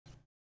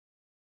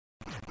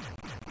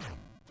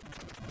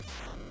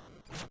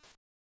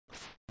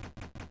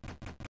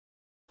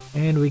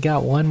And we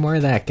got one more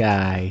of that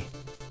guy.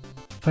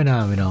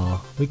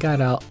 Phenomenal. We got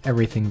out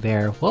everything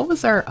there. What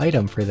was our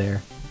item for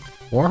there?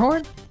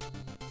 Warhorn?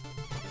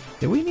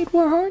 Did we need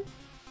Warhorn?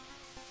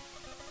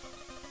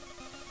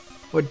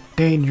 What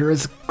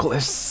dangerous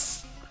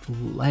cliffs!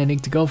 Landing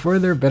to go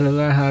further, better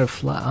learn how to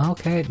fly.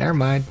 Okay, never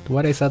mind.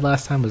 What I said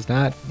last time was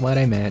not what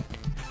I meant.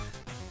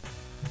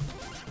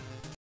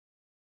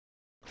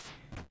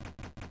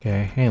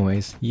 Okay,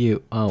 anyways,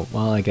 you. Oh,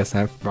 well, I guess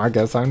I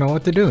know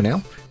what to do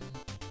now.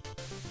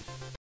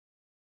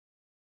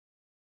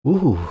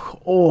 Ooh,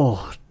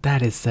 oh,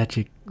 that is such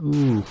a.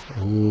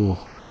 Ooh.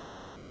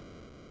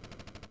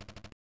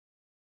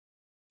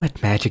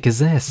 What magic is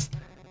this?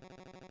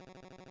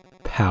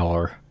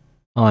 Power,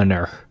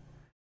 honor,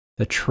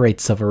 the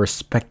traits of a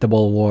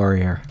respectable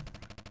warrior.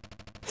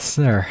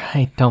 Sir,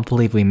 I don't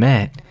believe we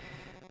met.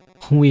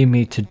 We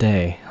meet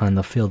today on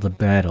the field of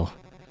battle.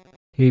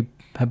 We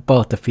have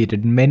both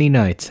defeated many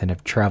knights and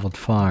have traveled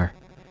far.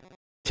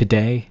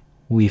 Today,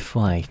 we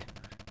fight.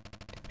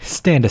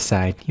 Stand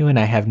aside, you and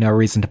I have no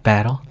reason to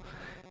battle.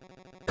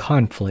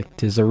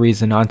 Conflict is a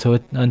reason unto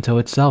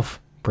itself,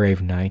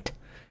 brave knight.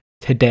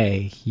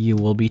 Today, you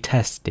will be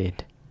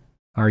tested.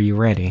 Are you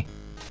ready?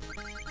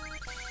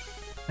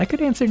 I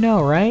could answer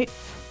no, right?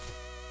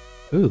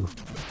 Ooh.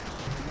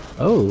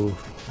 Oh.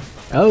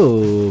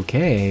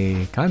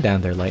 Okay. Calm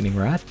down there, Lightning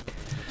Rod.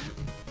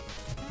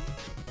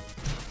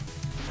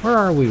 Where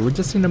are we? We're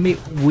just in a meat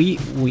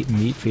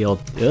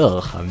field.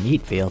 Ugh, a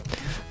meat field.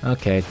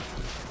 Okay.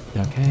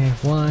 Okay,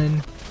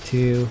 1,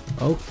 2,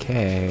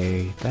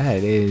 okay. That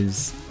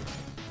is...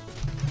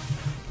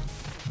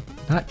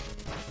 not...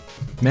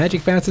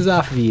 magic bounces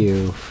off of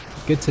you.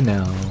 Good to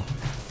know.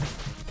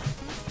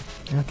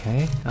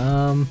 Okay,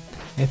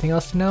 anything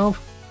else to know?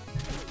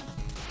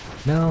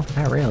 No,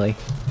 not really.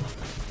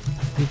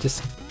 You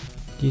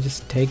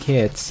just take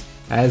hits,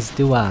 as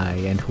do I,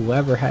 and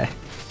whoever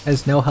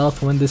has no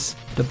health when this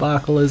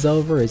debacle is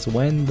over is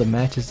when the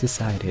match is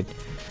decided.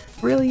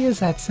 Really is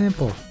that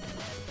simple.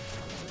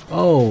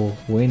 Oh,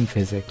 wind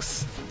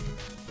physics.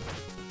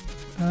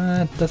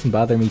 It doesn't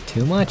bother me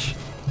too much.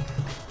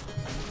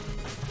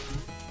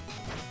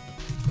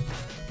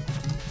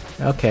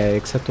 Okay,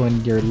 except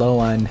when you're low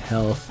on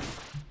health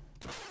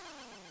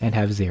and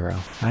have 0.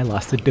 I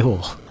lost a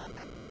duel.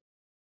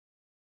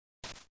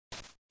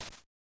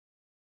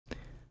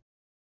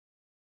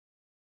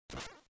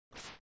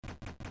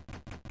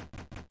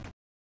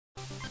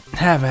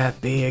 Have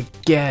at thee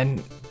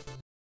again.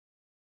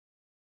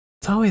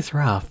 It's always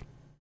rough.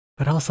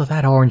 But also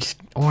that orange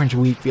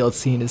wheat field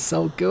scene is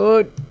so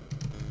good.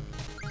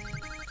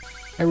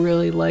 I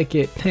really like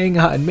it. Hang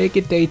on, make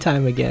it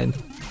daytime again.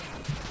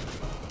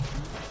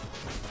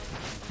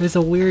 There's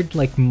a weird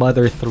like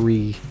Mother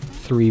 3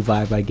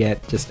 vibe I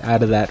get just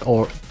out of that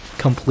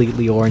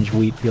completely orange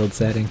wheat field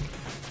setting.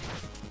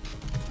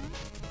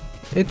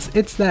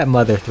 It's that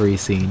Mother 3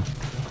 scene.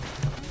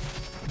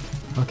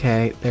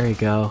 Okay, there you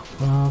go.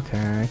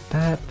 Okay,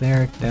 that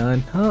there,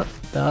 done. Up,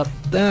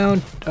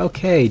 down.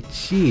 Okay,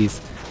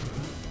 jeez.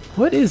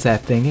 What is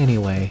that thing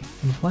anyway?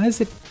 Why is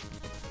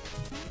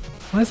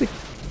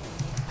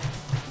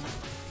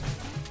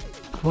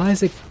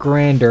it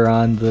grander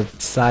on the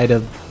side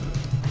of...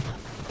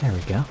 There we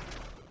go.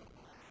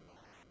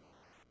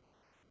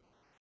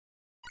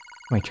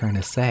 What am I trying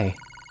to say?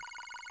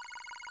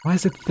 Why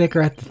is it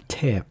thicker at the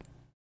tip?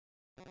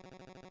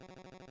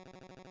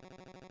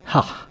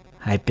 Ha!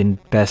 I've been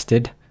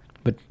bested,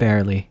 but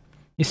barely.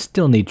 You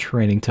still need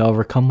training to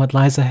overcome what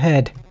lies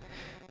ahead.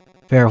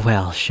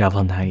 Farewell,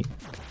 Shovel Knight.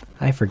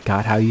 I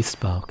forgot how you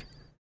spoke.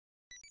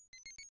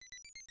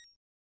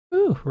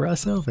 Ooh, raw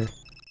silver.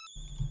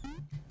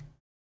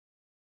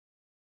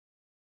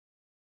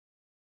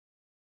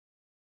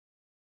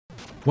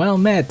 Well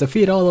met,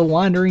 defeat all the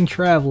wandering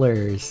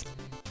travelers.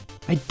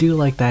 I do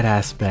like that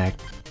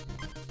aspect.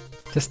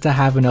 Just to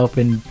have an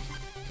open...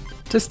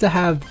 just to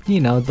have, you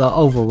know, the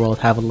overworld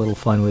have a little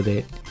fun with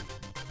it.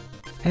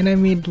 And I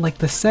mean, like,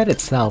 the set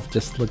itself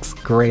just looks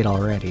great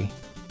already.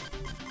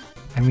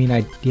 I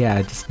mean,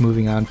 yeah, just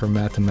moving on from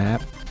map to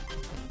map.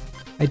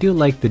 I do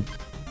like the...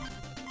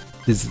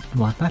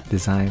 well, not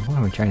design, what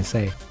am I trying to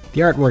say?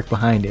 The artwork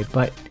behind it,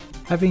 but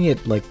having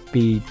it, like,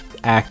 be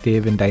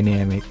active and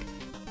dynamic.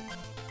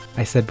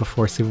 I said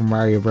before Super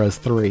Mario Bros.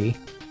 3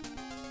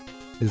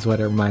 is what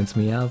it reminds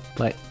me of,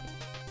 but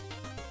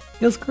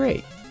feels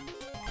great.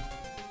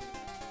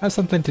 Have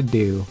something to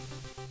do.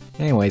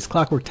 Anyways,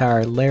 Clockwork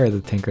Tower, Lair of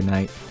the Tinker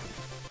Knight.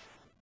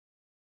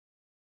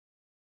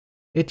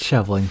 It's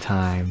shoveling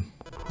time.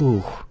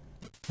 Whew.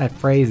 That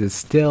phrase is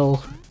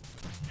still...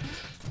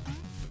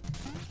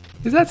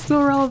 Is that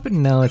still relevant?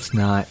 No, it's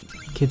not.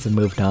 Kids have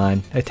moved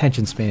on.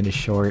 Attention span is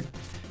short.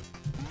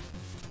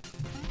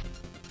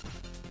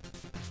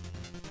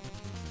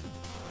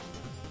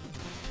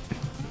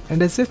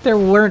 And as if there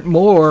weren't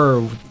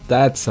more,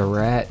 that's a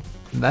rat.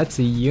 That's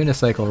a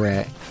unicycle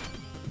rat.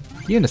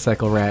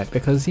 Unicycle rat,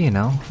 because, you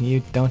know,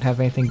 you don't have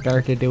anything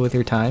better to do with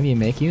your time, you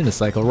make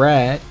unicycle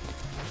rat.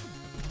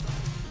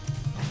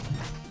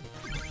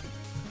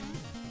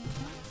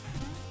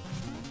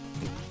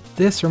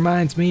 This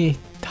reminds me,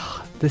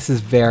 this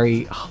is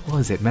very, what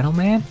was it, Metal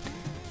Man?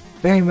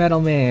 Very Metal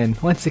Man.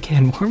 Once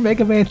again, more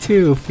Mega Man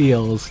 2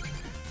 feels.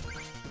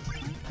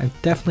 I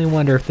definitely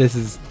wonder if this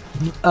is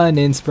an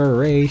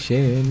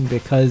inspiration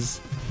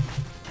because,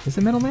 is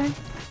it Metal Man?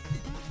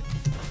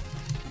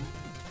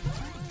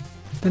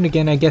 Then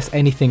again, I guess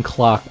anything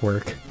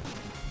Clockwork.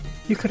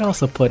 You could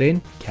also put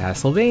in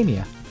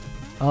Castlevania.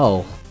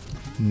 Oh,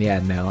 yeah,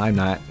 no, I'm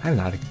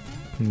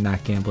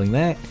not gambling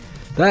that.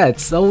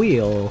 That's a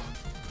wheel.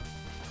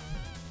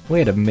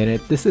 Wait a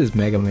minute, this is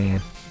Mega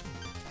Man.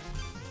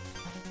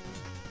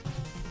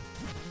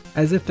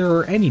 As if there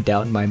were any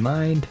doubt in my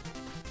mind.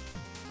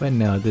 But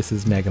no, this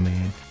is Mega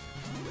Man.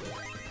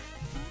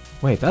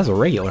 Wait, that's a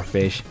regular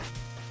fish.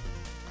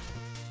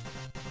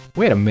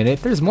 Wait a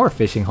minute, there's more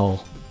fishing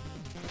hole.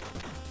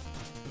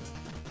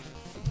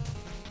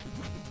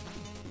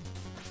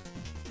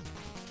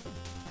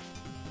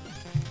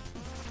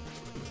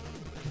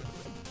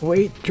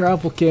 Wait,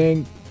 Tropical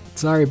King.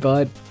 Sorry,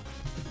 bud.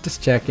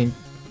 Just checking.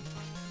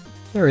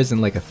 There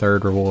isn't like a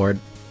third reward.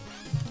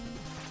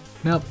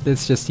 Nope,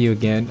 it's just you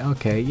again.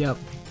 Okay, yep.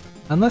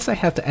 Unless I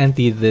have to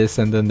empty this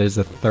and then there's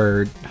a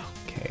third.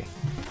 Okay.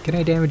 Can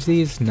I damage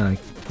these? No.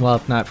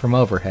 Well, not from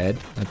overhead,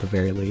 at the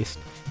very least.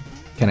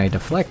 Can I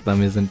deflect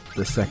them isn't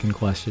the second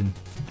question.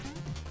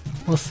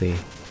 We'll see.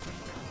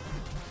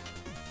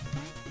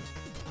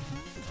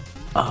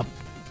 Up.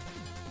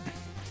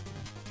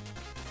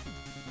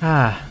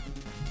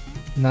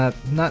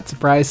 Not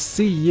surprised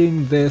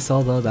seeing this,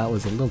 although that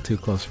was a little too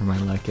close for my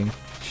liking.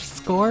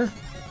 Score?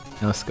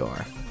 No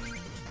score.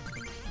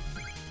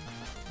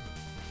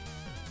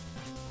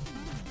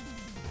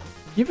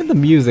 Even the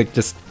music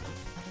just...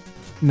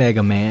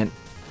 Mega Man.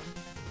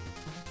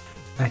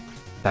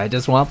 I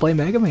just want to play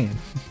Mega Man.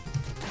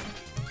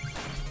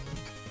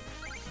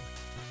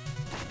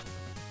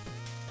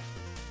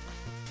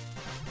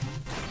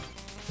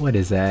 What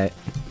is that?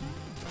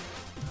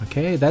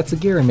 Okay, that's a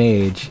Gear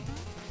Mage.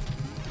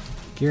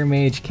 Gear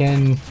Mage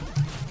can...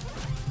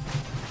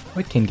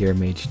 What can Gear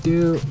Mage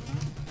do?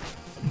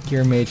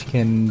 Gear Mage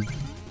can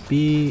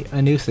be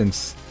a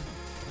nuisance.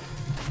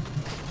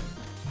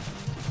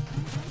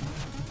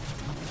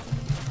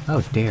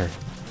 Oh dear.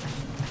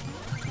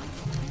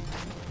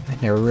 I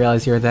never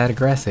realized you were that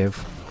aggressive.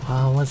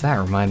 What's that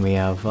remind me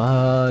of?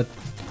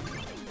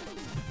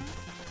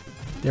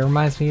 It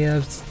reminds me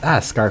of...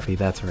 Scarfy,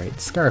 that's right.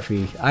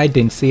 Scarfy. I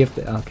didn't see if...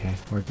 Okay,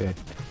 we're good.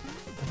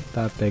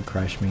 Thought they'd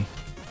crush me.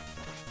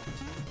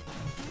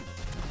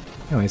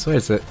 Anyways, what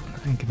is it?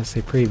 I'm gonna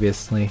say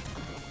previously.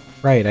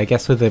 Right, I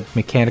guess with the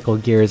mechanical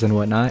gears and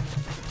whatnot.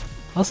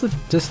 Also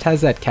just has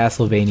that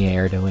Castlevania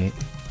air to it.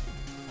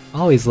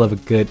 Always love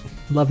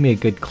me a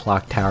good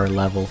clock tower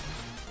level.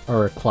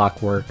 Or a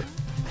Clockwork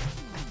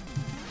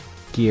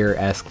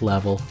gear-esque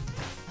level.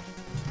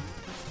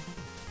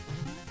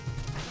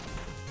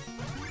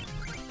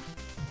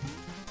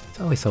 It's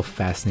always so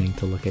fascinating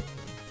to look at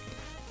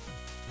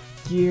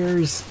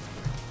gears.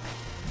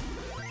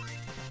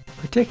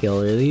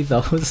 Particularly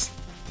those...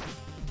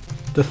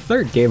 The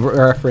third game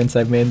reference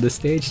I've made in this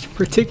stage,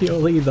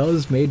 particularly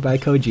those made by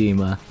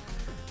Kojima.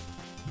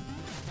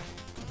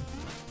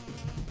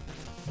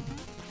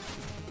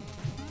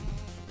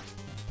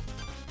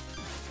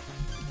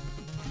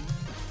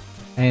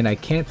 And I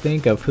can't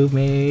think of who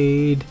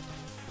made...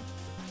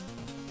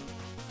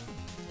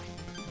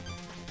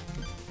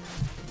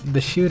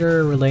 The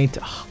shooter relate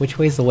to... which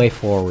way's the way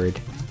forward?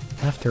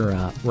 Left or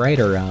up? Right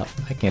or up?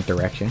 I can't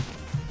direction.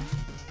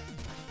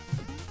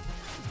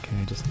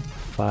 Okay, just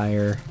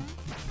fire...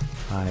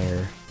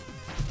 Fire.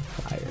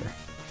 Fire.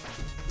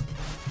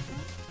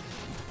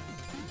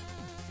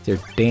 It's their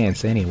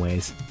dance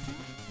anyways.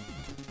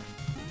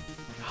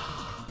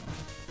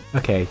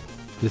 Okay,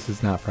 this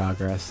is not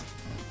progress.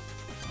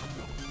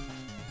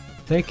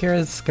 Take care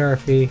of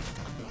Scarfy.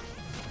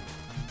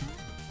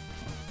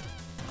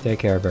 Take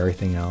care of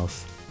everything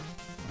else.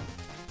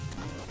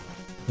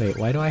 Wait,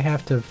 why do I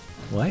have to...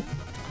 What?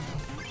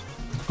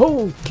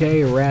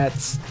 Okay,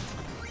 rats.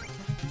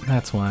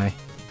 That's why.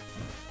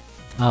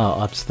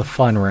 Oh, up's the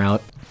fun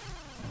route.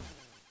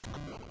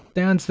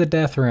 Down's the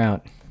death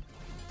route.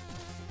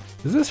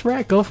 Does this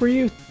rat go for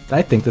you?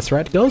 I think this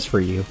rat goes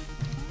for you.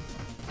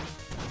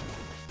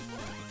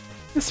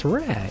 This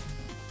rat.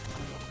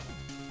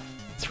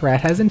 This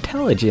rat has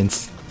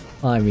intelligence.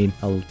 Well, I mean,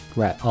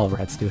 all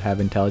rats do have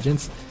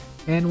intelligence.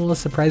 And well,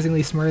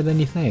 surprisingly smarter than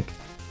you think.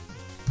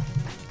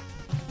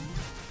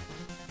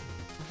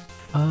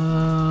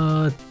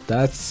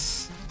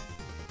 That's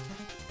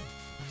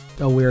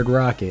a weird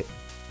rocket.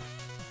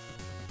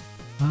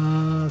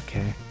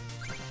 Okay.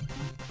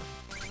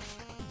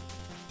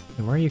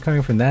 Where are you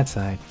coming from that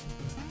side?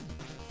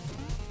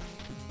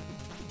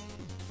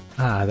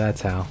 Ah,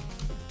 that's how.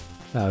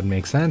 That would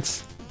make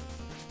sense.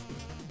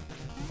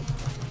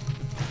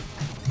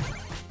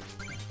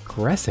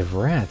 Aggressive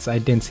rats. I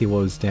didn't see what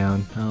was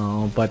down.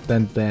 Oh, but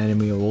then the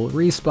enemy will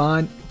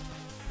respawn.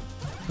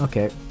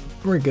 Okay,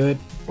 we're good.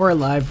 We're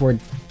alive. We're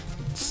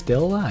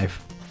still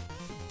alive.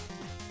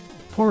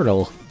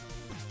 Portal.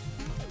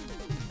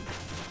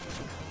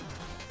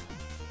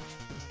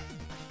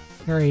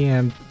 Here I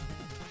am.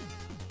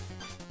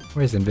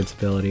 Where's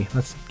invincibility?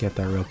 Let's get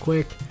that real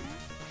quick.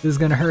 This is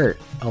gonna hurt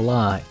a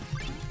lot.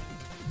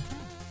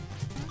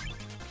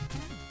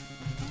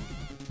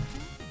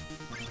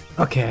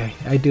 Okay,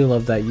 I do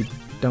love that you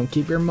don't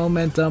keep your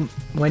momentum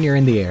when you're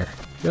in the air.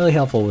 Really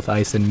helpful with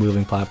ice and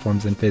moving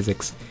platforms and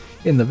physics.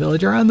 In the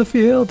village or on the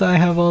field, I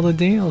have all the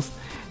deals.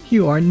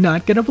 You are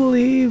not gonna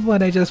believe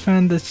what I just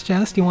found this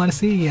chest. You wanna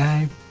see?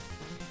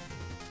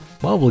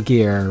 Mobile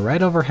gear,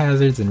 ride over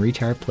hazards and reach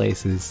hard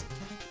places.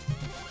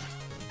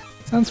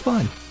 Sounds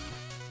fun.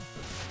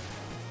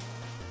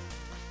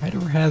 Ride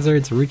over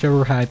hazards, reach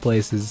over high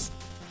places.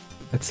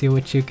 Let's see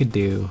what you could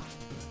do.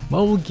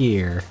 Mobile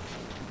gear.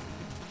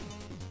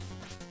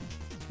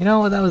 You know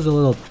what, that was a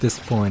little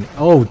disappointing.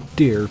 Oh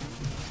dear.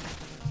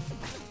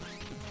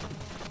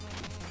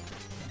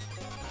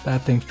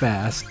 That thing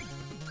fast.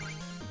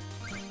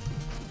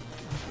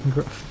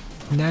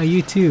 Now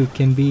you too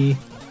can be...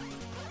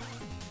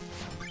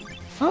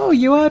 Oh,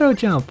 you auto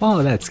jump!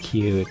 Oh, that's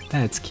cute.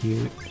 That's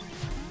cute.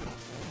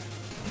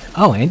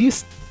 Oh, and you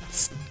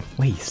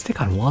wait, you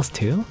stick on walls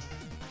too?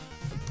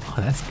 Oh,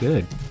 that's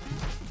good.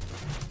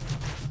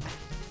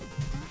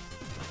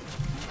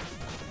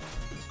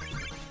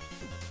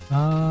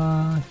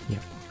 Yeah,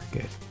 we're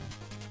good.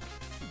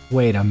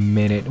 Wait a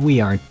minute, we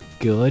aren't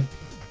good.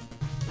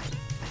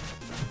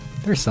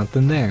 There's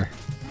something there.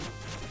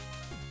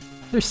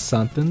 There's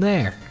something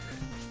there.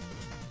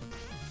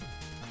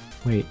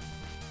 Wait.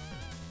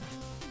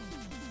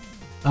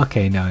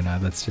 Okay, no,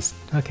 that's just...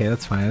 Okay,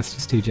 that's fine, that's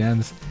just 2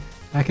 gems.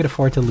 I could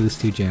afford to lose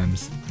 2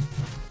 gems.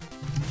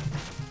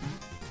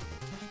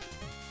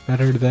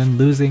 Better than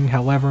losing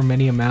however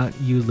many amount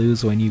you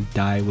lose when you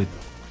die with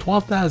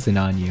 12,000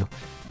 on you.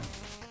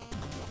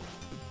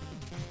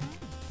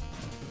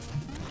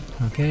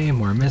 Okay,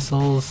 more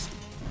missiles.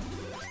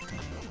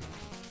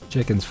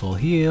 Chicken's full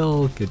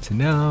heal, good to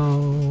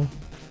know.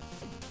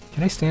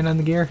 Can I stand on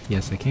the gear?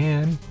 Yes, I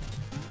can.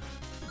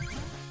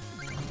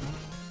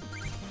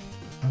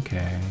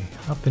 Okay,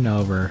 up and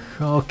over.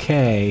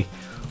 Okay.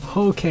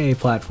 Okay,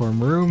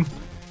 platform room.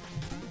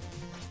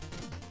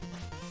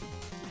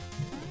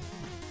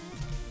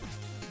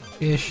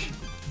 Fish.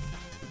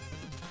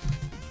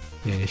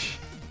 Fish.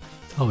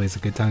 It's always a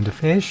good time to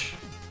fish.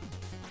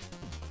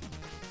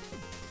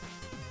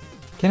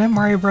 Can I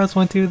Mario Bros.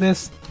 1 do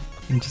this?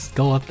 And just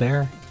go up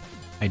there?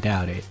 I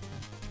doubt it.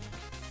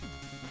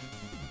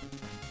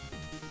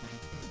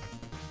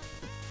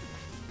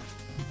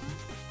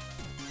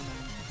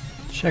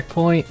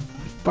 Checkpoint.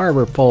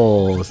 Barber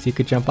poles. You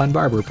could jump on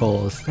barber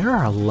poles. There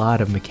are a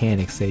lot of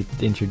mechanics they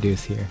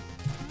introduce here.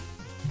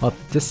 Well,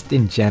 just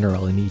in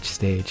general in each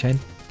stage.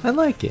 I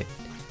like it.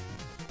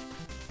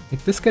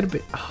 Like this could have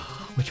been...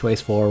 Oh, which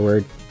way's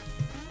forward?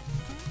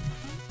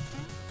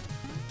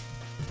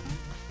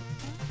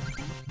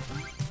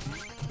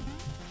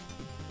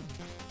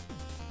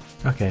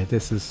 Okay,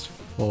 this is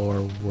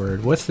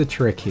forward. What's the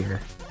trick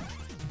here?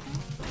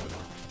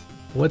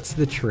 What's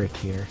the trick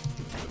here?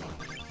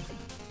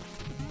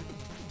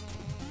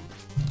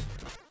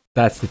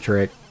 That's the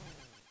trick.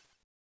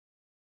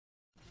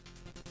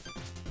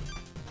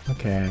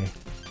 Okay.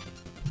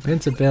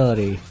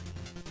 Invincibility.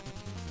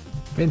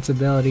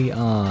 Invincibility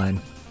on.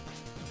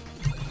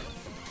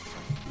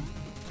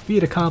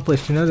 Feat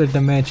accomplished, another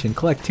dimension.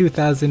 Collect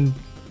 2,000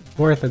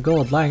 worth of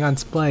gold lying on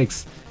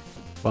spikes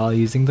while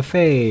using the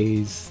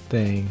phase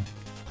thing.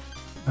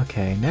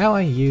 Okay, now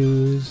I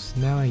use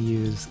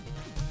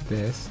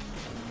this.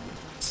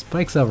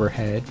 Spikes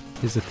overhead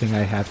is the thing I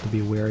have to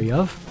be wary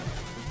of.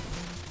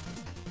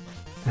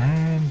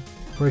 And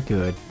we're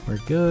good. We're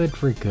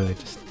good. We're good.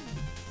 Just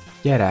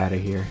get out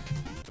of here.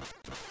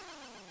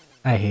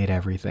 I hate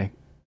everything.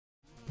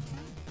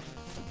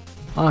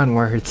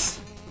 Onwards.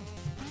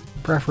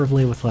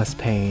 Preferably with less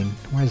pain.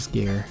 Where's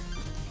gear?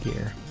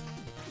 Gear.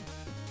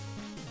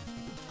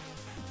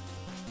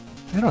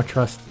 I don't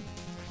trust...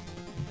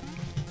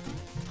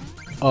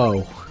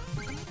 Oh.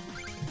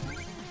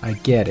 I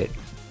get it.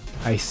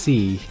 I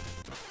see.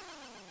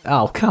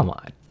 Oh, come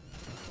on.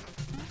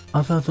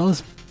 Although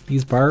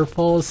these barber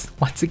poles,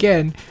 once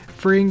again,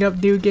 bring up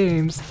new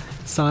games.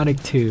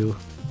 Sonic 2.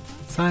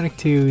 Sonic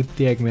 2,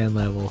 the Eggman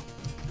level.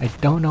 I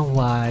don't know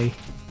why.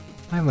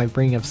 Why am I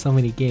bringing up so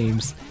many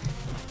games?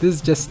 This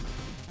is just...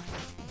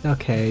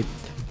 Okay.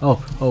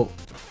 Oh.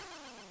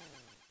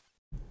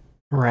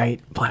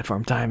 Right,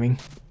 platform timing.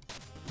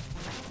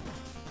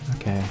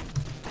 Okay.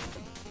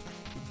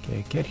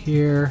 Okay, get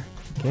here.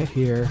 Get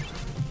here.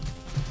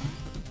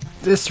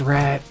 This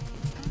rat.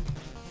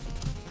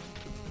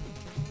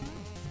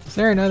 Is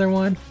there another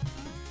one?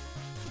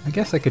 I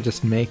guess I could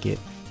just make it.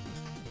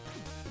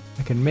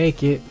 I can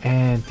make it,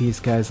 and these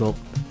guys will...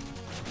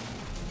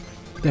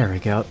 There we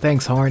go.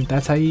 Thanks, horn.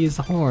 That's how you use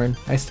the horn.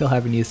 I still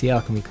haven't used the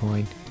alchemy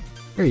coin.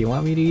 Here, you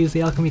want me to use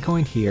the alchemy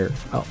coin? Here.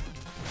 Oh.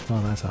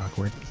 Oh, that's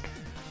awkward.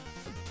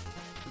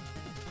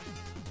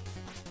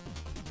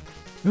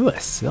 Ooh, a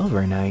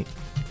Silver Knight.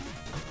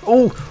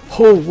 Oh,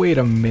 wait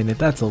a minute.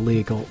 That's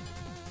illegal.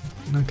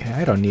 Okay,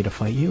 I don't need to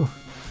fight you.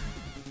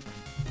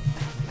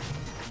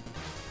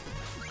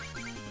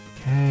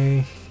 Okay.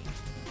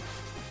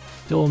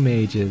 Dual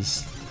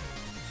mages.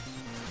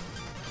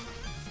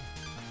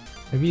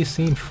 Have you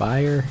seen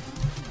fire?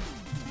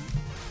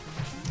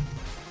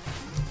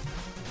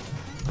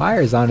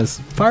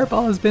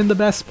 Fireball has been the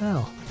best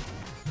spell.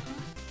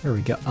 There we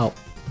go. Oh.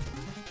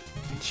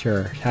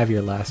 Sure, have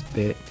your last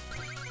bit.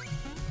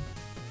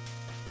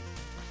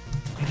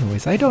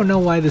 Anyways, I don't know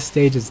why this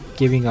stage is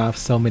giving off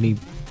so many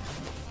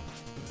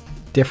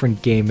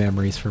different game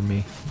memories for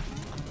me.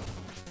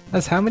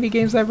 That's how many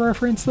games I've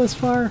referenced thus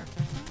far?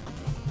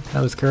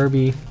 That was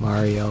Kirby,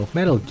 Mario,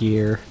 Metal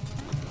Gear,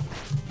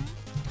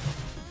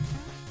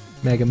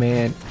 Mega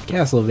Man,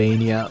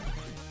 Castlevania.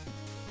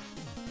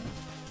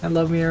 I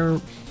love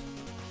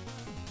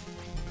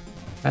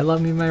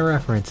me my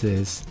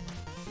references.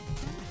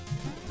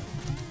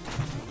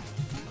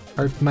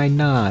 Or my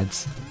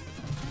nods.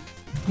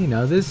 You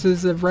know, this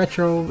is a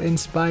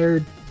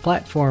retro-inspired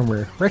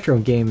platformer. Retro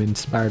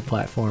game-inspired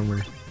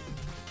platformer.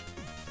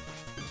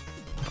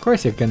 Of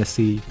course you're gonna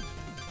see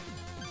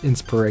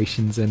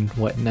inspirations and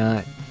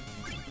whatnot.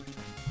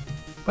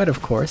 But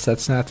of course,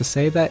 that's not to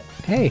say that,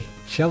 hey,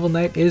 Shovel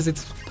Knight is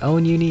its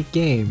own unique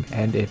game,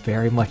 and it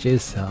very much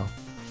is so.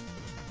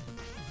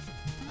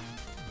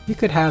 You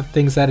could have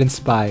things that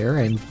inspire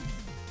and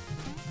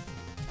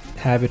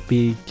have it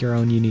be your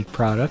own unique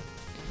product.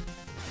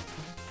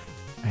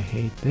 I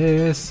hate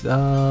this.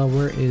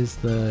 Where is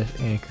the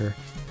anchor?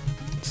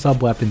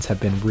 Sub-weapons have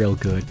been real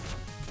good.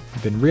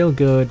 Have been real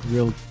good,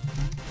 real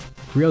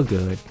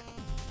good.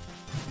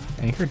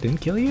 Anchor didn't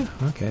kill you?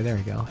 Okay, there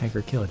we go.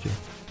 Anchor killed you.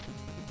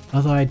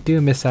 Although I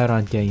do miss out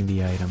on getting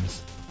the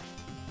items.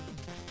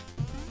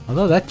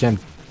 Although that gem...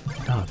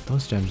 Oh,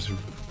 those gems...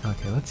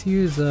 Okay, let's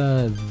use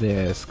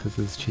this, because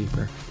it's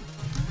cheaper.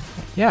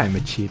 Yeah, I'm a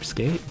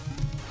cheapskate.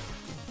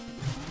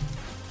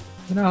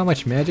 You know how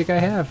much magic I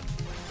have?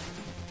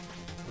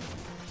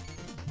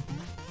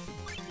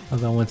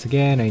 Although once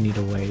again, I need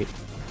to wait.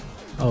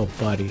 Oh,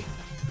 buddy.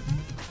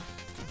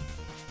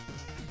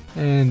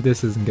 And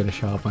this isn't gonna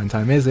show up on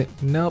time, is it?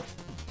 Nope.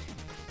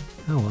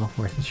 Oh well,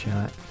 worth a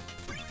shot.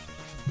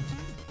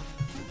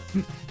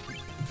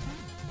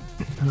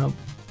 Nope.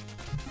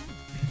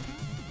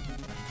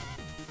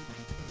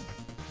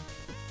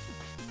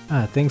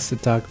 Things to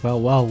talk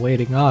about while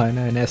waiting on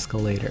an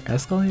escalator.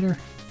 Escalator?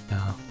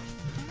 No.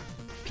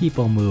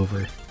 People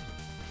mover.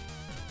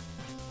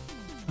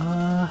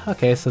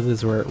 Okay, so this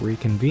is where it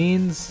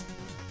reconvenes.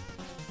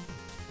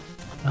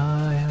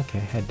 Okay,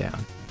 head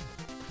down.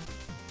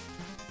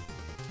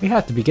 We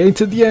have to be getting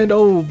to the end.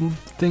 Oh,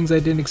 things I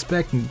didn't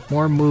expect.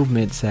 More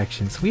movement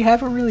sections. We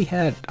haven't really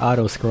had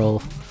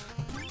auto-scroll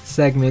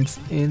segments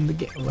in the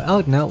game.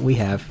 Well, no, we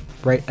have.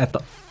 Right at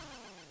the...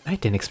 I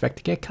didn't expect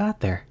to get caught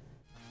there.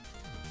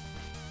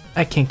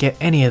 I can't get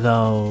any of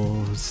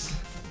those.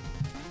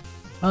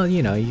 Well,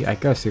 you know, I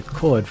guess you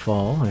could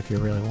fall if you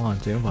really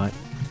want to, but...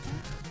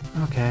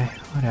 Okay,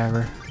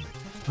 whatever.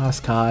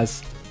 Lost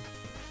cause.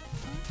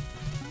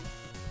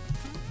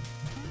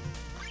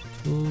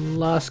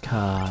 Lost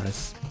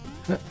cause.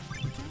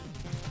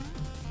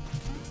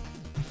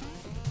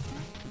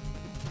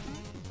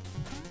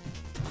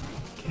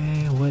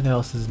 Okay, what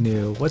else is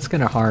new? What's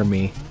gonna harm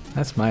me?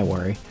 That's my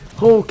worry.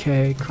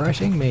 Okay,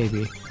 crushing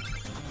maybe.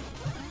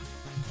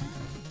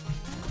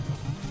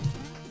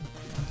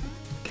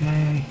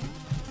 Okay.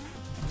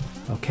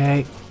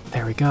 Okay,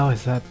 there we go.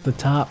 Is that the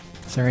top?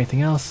 Is there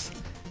anything else?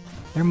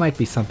 There might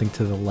be something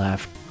to the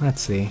left.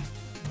 Let's see.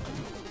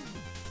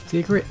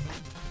 Secret?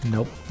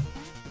 Nope.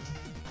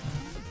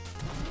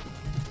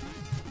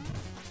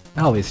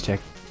 Always check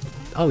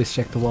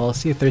the wall,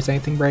 see if there's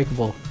anything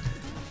breakable.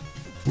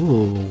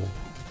 Ooh.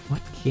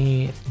 What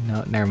game?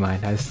 No, never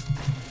mind.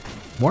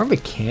 More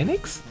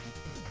mechanics?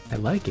 I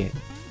like it.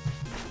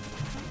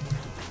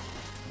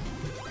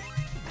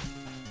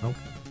 Nope.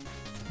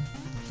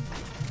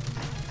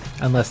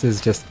 Unless this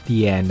is just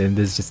the end and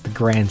this is just the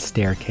grand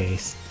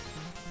staircase.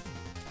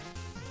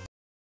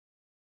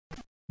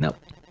 Nope.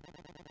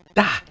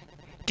 Ah!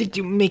 Did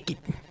you make it?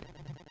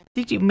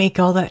 Did you make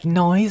all that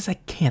noise? I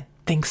can't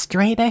think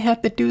straight. I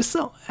have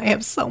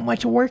so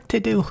much work to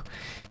do.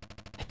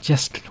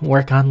 Just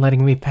work on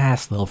letting me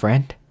pass, little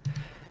friend.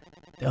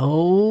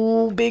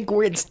 Oh, big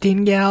words,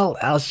 Tin Gal.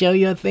 I'll show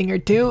you a thing or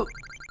two.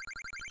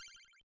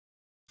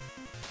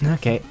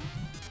 Okay.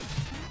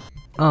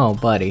 Oh,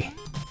 buddy.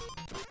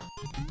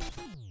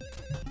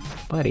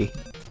 Buddy.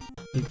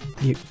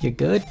 You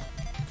good?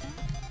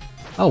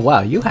 Oh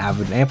wow, you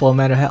have an ample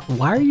amount of health.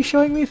 Why are you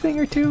showing me a thing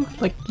or two?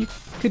 Like, you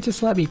could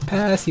just let me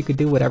pass, you could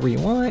do whatever you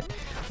want.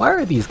 Why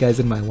are these guys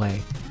in my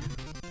way?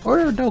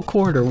 Order no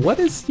quarter, what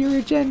is your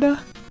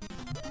agenda?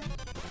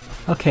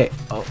 Okay,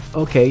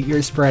 okay,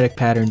 your sporadic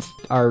patterns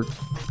are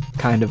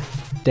kind of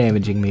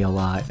damaging me a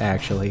lot,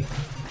 actually.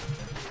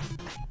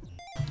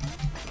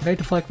 Can I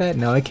deflect that?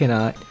 No, I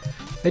cannot.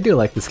 I do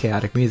like this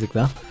chaotic music,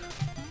 though.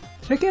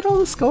 Did I get all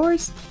the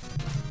scores?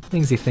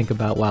 Things you think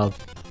about while...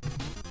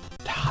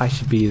 I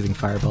should be using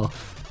Fireball.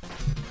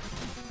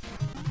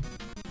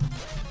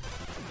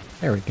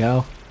 There we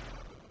go.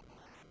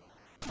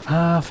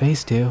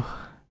 Phase 2.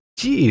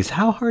 Jeez,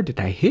 how hard did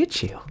I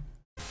hit you?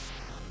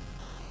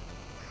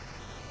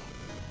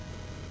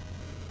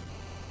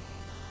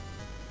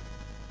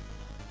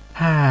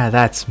 Ah,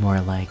 that's more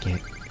like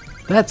it.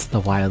 That's the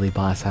wily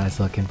boss I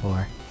was looking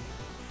for.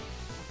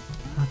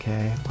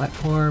 Okay,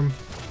 platform.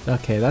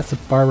 Okay, that's a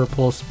barber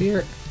pole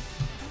spear.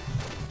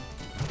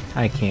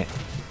 I can't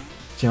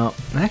jump.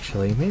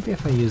 Actually, maybe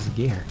if I use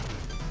gear.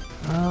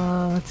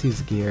 Let's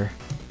use gear.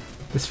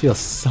 This feels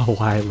so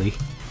wily.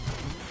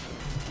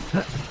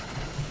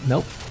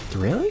 Nope.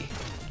 Really?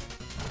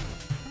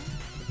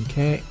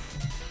 Okay.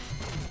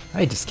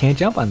 I just can't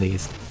jump on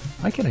these.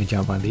 Why can't I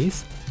jump on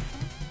these?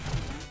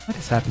 What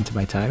has happened to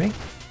my timing?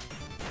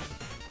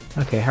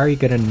 Okay, how are you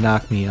gonna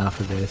knock me off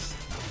of this?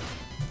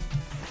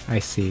 I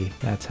see,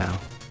 that's how.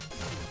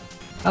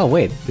 Oh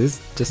wait, this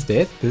is just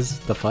it? This is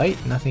the fight?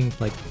 Nothing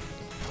like...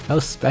 no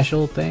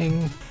special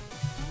thing?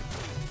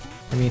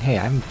 I mean, hey,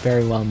 I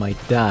very well might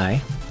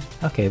die.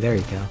 Okay, there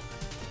you go.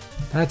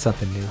 That's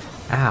something new.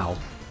 Ow.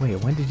 Wait,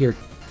 when did your...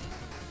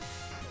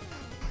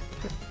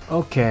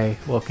 Okay,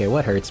 okay,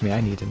 what hurts me?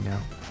 I need to know.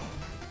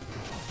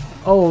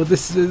 Oh,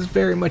 this is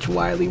very much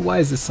wily. Why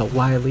is this so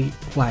wily?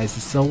 Why is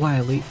this so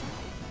wily?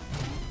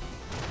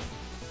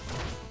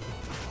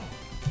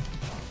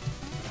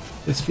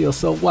 This feels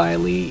so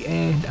wily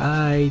and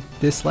I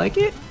dislike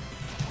it?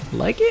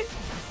 Like it?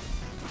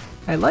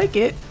 I like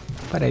it,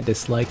 but I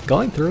dislike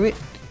going through it.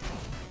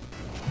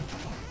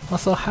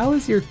 Also, how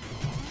is your...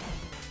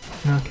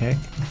 Okay.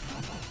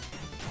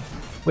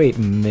 Wait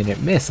a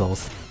minute,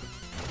 missiles?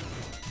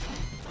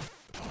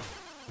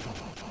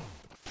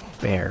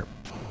 Fair.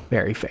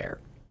 Very fair.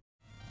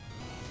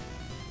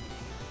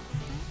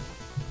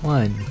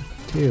 1,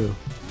 2.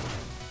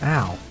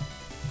 Ow.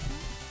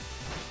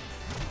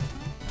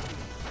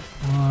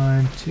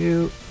 1,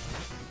 2.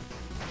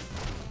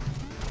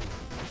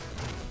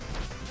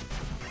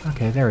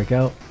 Okay, there we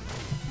go.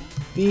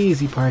 The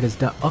easy part is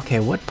done. Okay,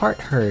 what part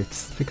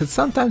hurts? Because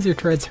sometimes your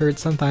treads hurt,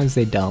 sometimes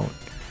they don't.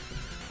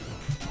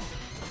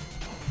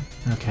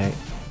 Okay.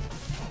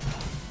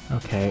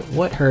 Okay,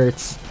 what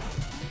hurts?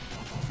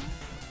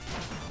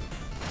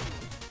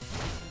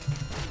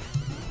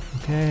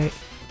 Okay.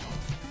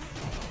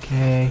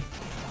 Okay.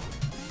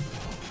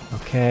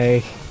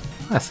 Okay.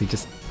 Honestly,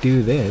 just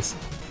do this.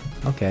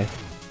 Okay.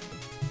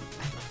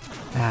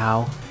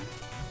 Ow.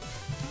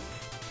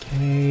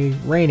 Okay,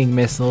 raining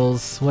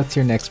missiles. What's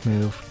your next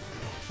move?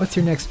 What's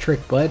your next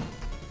trick, bud?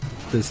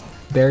 This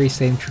very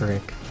same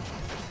trick.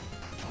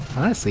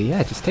 Honestly,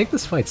 yeah, just take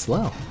this fight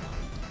slow.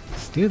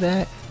 Just do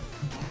that.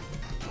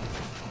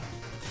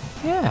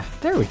 Yeah,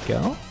 there we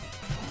go.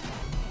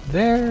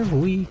 There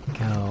we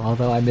go.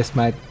 Although I missed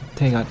my...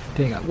 Hang on,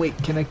 hang on. Wait,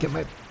 can I get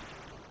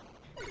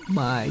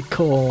my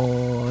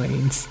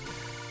coins?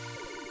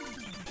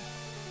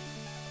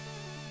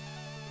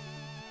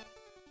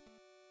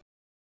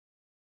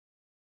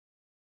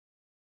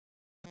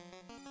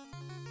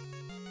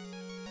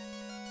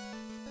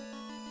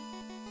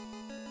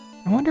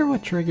 I wonder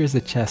what triggers a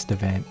chest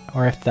event,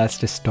 or if that's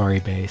just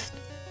story-based.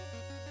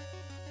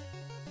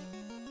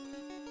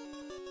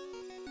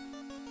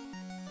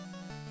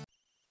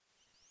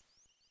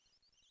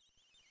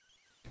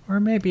 Or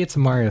maybe it's a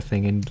Mario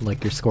thing and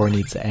like your score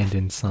needs to end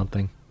in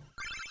something.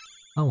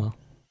 Oh well.